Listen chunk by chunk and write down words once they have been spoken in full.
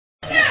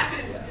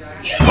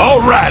All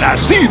right, I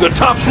see the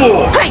top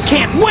floor. I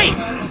can't wait!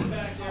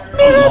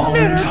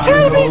 Mirror,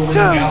 tell me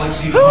so.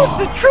 Who's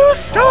the true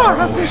star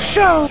of this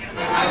show?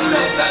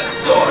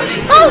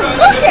 Oh,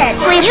 look at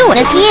you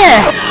is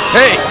here.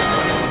 Hey,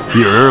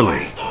 you're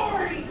early.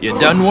 You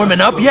done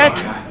warming up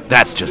yet?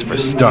 That's just for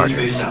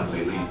starters.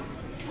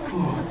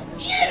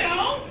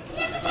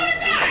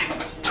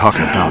 Talk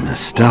about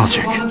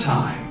nostalgic.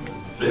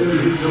 There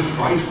lived a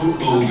frightful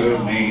ogre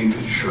named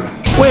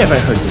Shrek. Where have I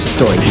heard this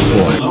story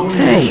before?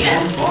 Hey,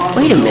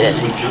 wait a minute.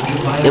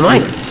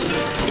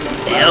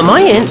 Am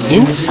I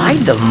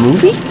inside the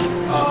movie?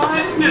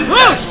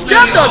 Oh,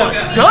 stepped on a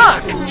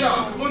duck!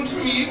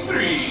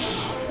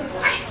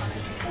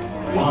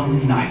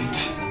 One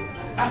night,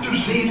 after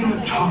saving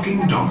a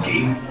talking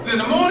donkey,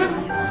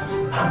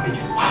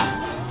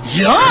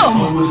 Yum!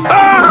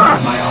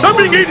 I'm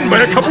being eaten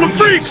by a couple of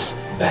freaks!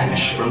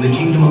 banished from the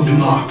kingdom of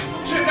Duloc.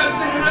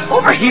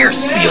 Over here,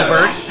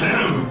 Spielberg!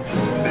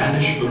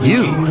 Banished from the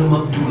kingdom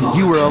of Duloc.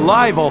 You were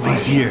alive all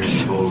these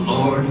years. Evil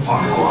Lord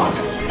Farquaad.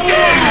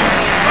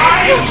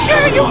 Are you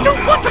sure you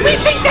don't want to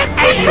rethink that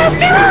answer?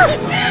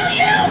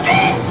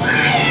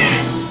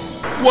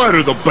 Why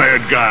do the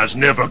bad guys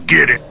never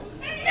get it?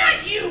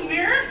 Not you,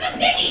 Mirror, the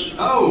piggies!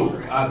 Oh,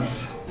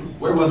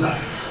 where was I?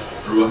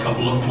 Through a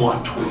couple of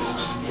plot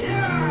twists.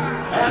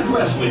 And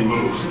wrestling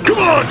moves. Come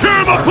on,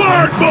 tear him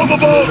apart,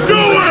 Bo-BoBo!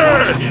 Do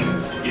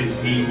it!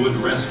 If he would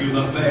rescue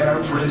the fair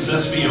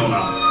Princess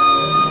Fiona.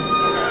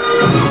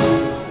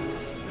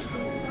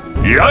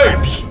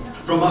 Yipes!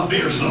 From a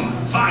fearsome,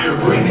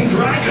 fire-breathing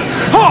dragon.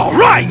 All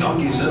right! The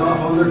donkeys set off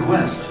on their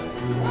quest.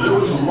 There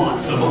was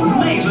lots of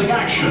amazing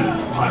action,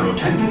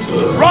 pyrotechnics,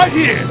 Right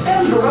here!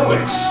 and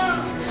heroics.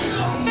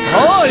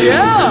 Oh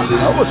yeah,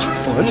 that was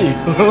funny.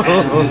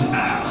 And his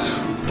ass.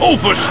 Oh,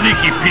 for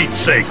Sneaky Pete's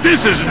sake,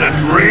 this isn't a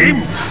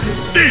dream!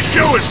 This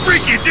show is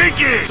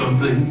freaky-deaky!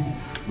 Something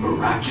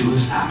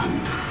miraculous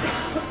happened.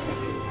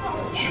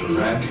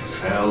 Shrek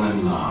fell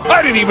in love.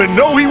 I didn't even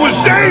know he was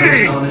To their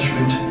dating!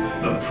 astonishment,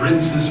 the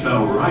princess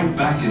fell right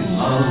back in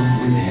love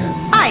with him.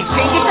 I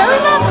think it's a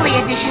lovely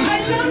addition.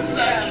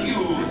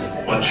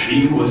 But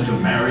she was to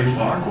marry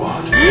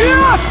Farquaad.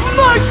 Yes,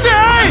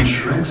 And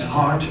Shrek's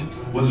heart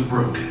was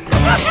broken.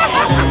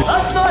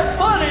 That's not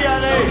funny,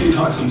 honey! He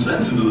talked some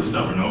sense into the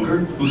stubborn ogre,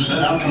 who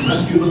set out to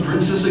rescue the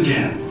princess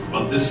again,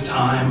 but this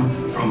time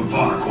from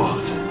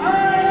Farquaad.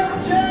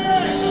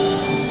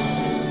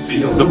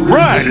 Fiona The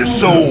bride is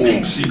so... revealed a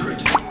big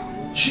secret.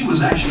 She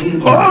was actually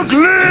an Ugly!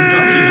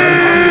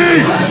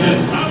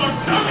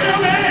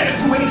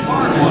 who ate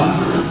Farquaad.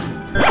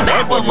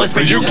 That one was for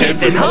you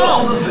kids at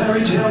All home! the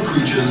fairytale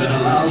creatures and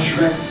allowed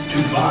Shrek to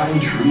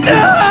find true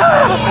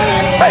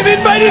I'm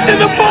invited to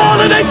the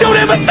ball and I don't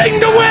have a thing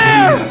to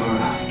wear! ever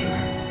after.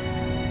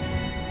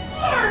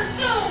 Or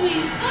so we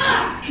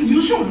thought! Can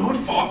you show Lord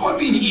Farquaad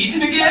being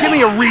eaten again? Give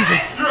me a reason.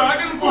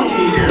 Dragon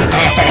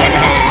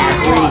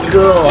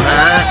Cool,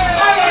 huh?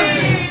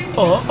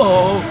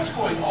 Uh-oh.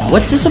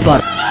 What's this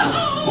about?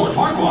 Lord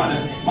Farquaad,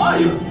 why,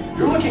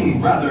 you're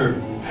looking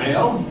rather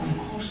pale. Of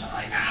course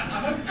I am.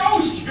 I'm a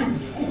ghost, you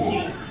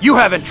fool! You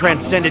haven't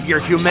transcended your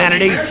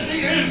humanity. There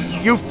she is!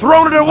 You've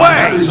thrown it My away!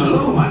 batteries are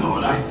low, my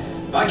lord.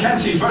 I can't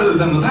see further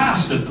than the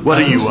past at the What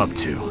are present. you up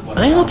to?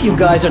 I hope you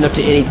guys aren't up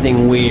to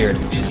anything weird.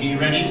 Is he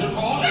ready to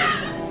talk?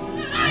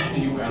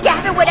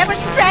 Gather whatever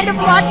strand of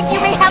logic you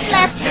may have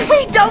left.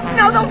 We don't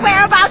know the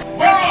whereabouts.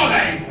 Where are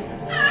they?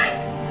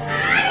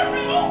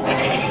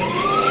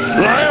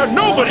 Liar,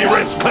 nobody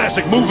rents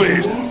classic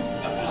movies! The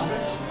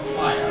puppets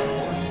fire.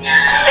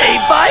 Say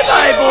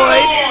bye-bye,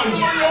 boys!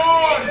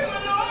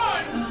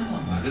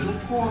 My little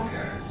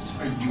porkers,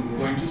 are you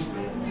going to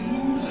spill the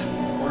beans?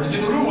 Or is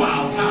it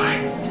luau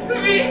time?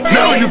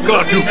 Now you've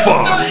gone too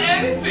far!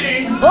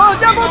 Oh,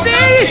 Double D!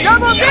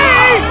 Double D!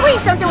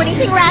 Please don't do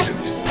anything rash.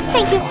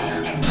 Thank you.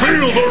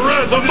 Feel the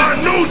wrath of my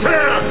nose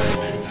hair!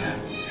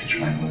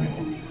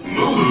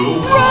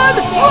 Run!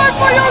 Run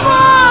for your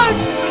lives!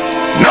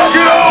 Knock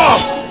it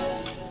off!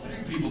 What are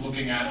you people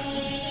looking at?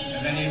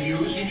 Have any of you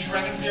seen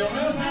Shrek and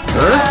Fiona?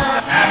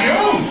 Have you?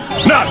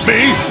 Not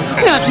me!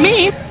 Not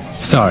me!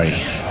 Sorry.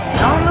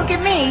 Don't look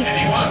at me.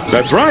 Anyone?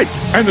 That's right,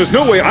 and there's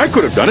no way I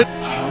could have done it.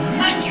 I'll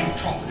make you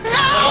talk.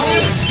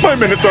 My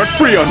minutes aren't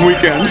free on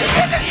weekends.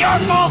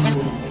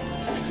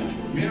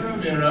 Mirror,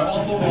 mirror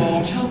on the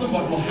wall, tell them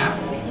what will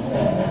happen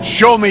tomorrow.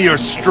 Show me your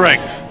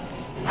strength.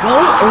 Go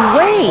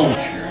away!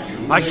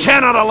 I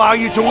cannot allow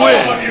you to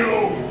win.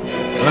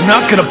 I'm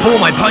not gonna pull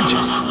my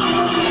punches.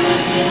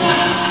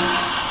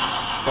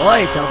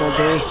 Boy, Double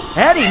D,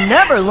 Eddie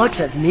never looks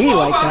at me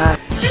like that.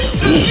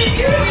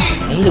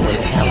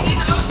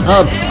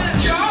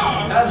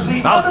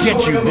 I'll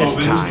get you this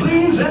time.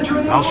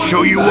 I'll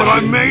show you what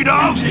I'm made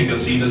of. Take a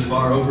seat as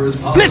far over as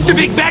possible. Mr.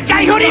 Big Bad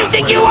Guy, who do you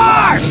think you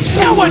are?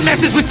 No one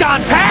messes with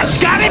Don Patch,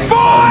 got it,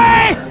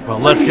 boy? Well,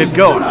 let's get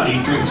going.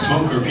 Eat, drink,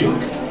 smoke, or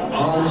puke.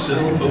 All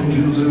cell phone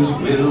users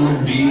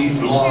will be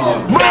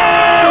flogged.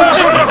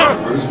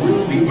 Photographers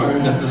will be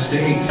burned at the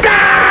stake. You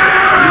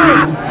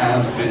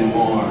have been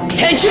warned.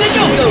 Head to the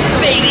go-go,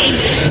 baby!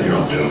 You're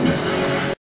all doomed.